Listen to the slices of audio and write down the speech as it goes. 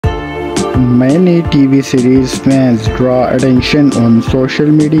Many TV series fans draw attention on social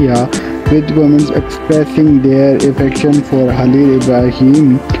media with comments expressing their affection for Halil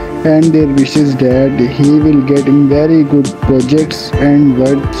Ibrahim and their wishes that he will get in very good projects and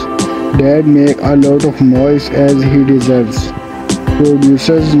works that make a lot of noise as he deserves.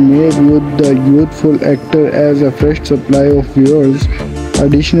 Producers may view the youthful actor as a fresh supply of viewers.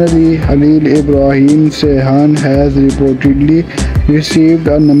 Additionally, Halil Ibrahim Sehan has reportedly received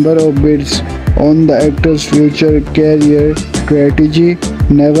a number of bids on the actor's future career strategy.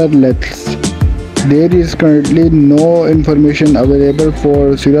 Nevertheless, there is currently no information available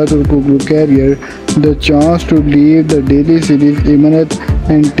for Siratul Kuglu's career. The chance to leave the daily series Imanat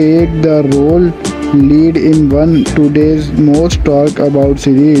and take the role lead in one today's most talked about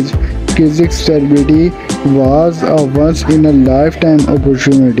series, Kizik's celebrity, was a once in a lifetime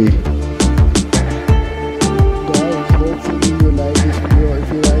opportunity.